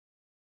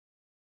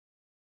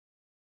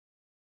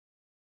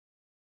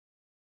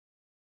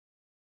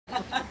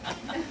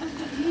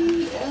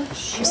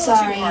I'm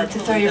sorry to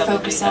throw your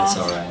focus off.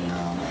 That's alright,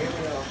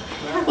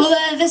 no.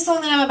 Well, this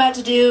song that I'm about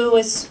to do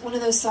was one of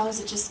those songs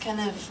that just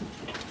kind of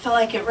felt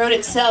like it wrote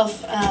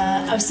itself.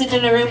 I was sitting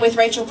in a room with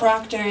Rachel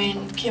Proctor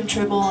and Kim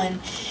Tribble, and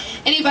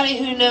anybody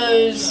who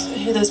knows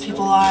who those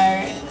people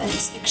are,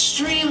 it's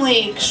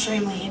extremely,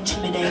 extremely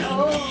intimidating.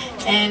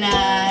 And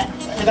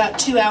in about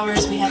 2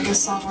 hours we had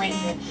this song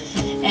written.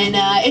 And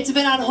it's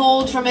been on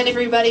hold from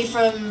everybody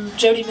from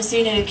Jody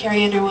Messina to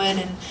Carrie Underwood,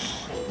 and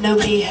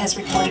nobody has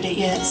recorded it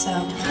yet, so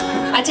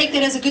I take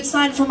that as a good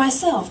sign for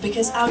myself,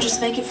 because I'll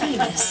just make it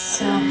famous,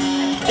 so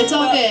it's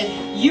all good.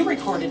 You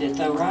recorded it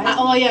though, right?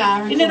 Oh yeah, I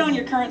recorded. Isn't it on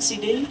your current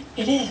CD?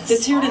 It is.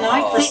 It's here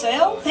tonight for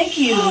sale? Thank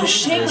you.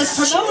 Shameless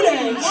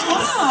promoter.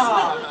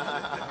 Wow.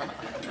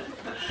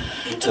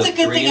 It's a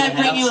good thing I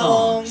bring you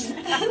along.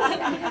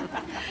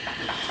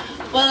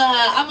 Well,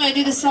 I'm going to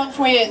do this song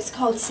for you. It's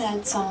called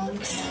Sad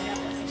Songs.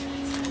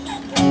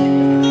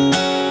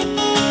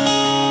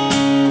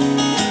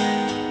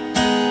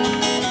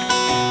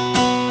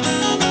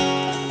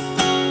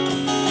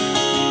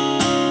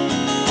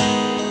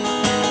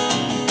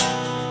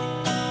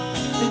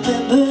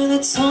 Remember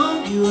that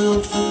song you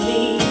wrote for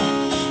me?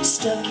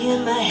 Stuck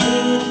in my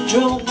head and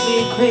drove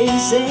me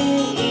crazy.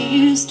 It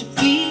used to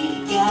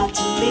be, got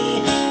to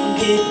me. I'm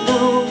getting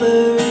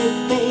over it,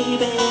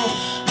 baby.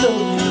 Throw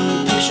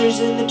your pictures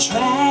in the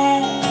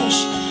trash.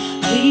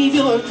 Leave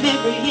your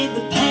memory in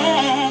the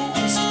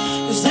past.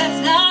 'Cause that's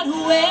not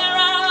where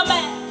I'm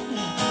at.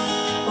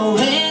 Oh,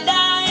 and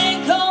I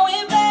ain't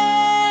going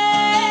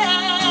back.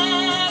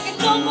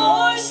 No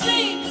more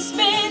sleepless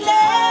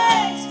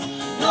midnights.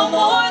 No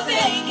more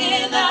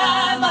thinking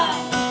I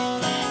might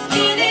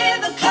get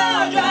in the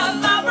car, drive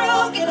my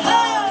broken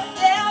heart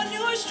down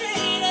your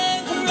street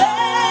and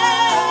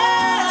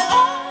cry.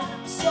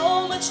 I'm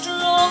so much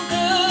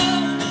stronger,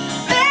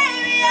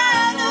 baby.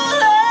 I'm no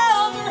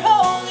longer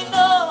holding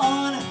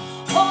on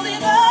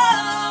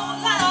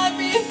like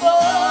before.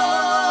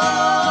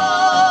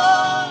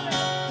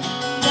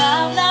 And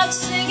I'm not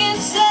singing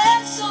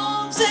sad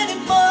songs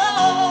anymore.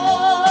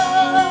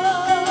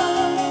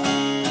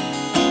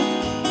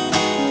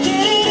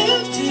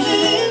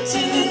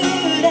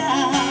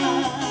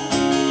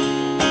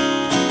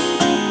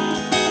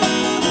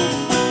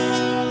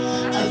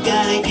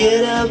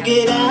 Get up,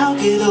 get out,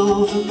 get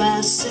over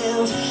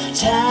myself.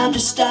 Time to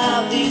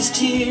stop these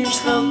tears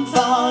from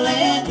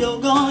falling. You're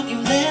gone, you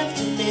left,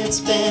 and it's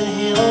been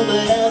hell.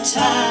 But I'm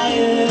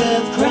tired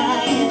of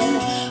crying,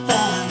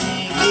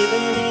 finally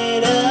giving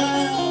it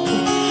up.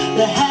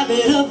 The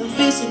habit of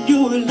missing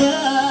your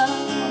love.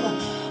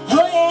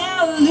 Oh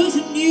yeah,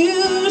 losing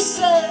you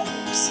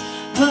sucks,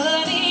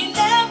 but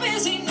enough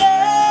is enough.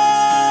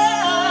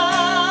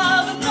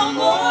 No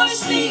more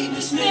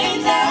sleepless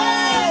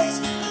midnights.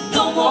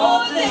 No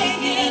more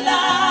thinking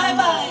I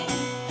might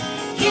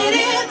get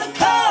in the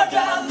car,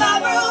 drive my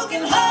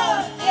broken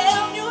heart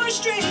down your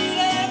street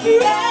and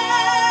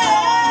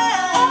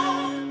cry.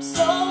 I'm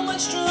so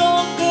much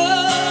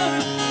stronger,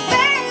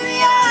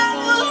 baby. I'm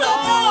no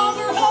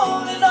longer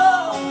holding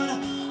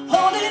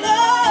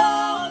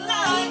on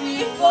like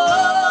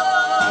before.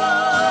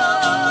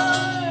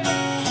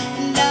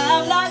 And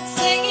I'm not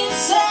singing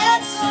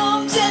sad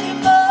songs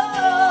anymore.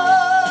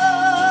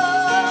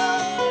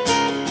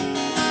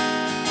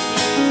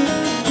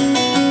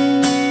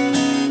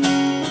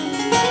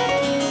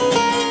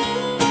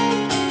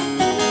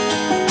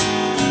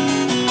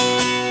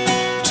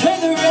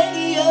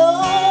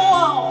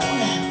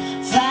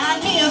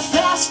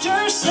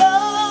 Faster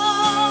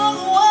song,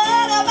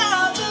 what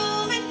about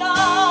moving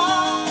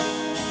on?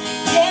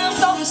 Yeah, I'm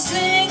gonna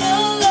sing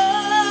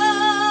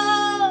along.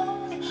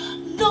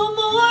 No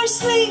more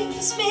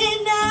sleepless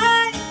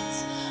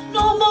midnights,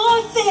 no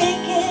more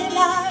thinking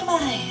I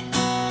might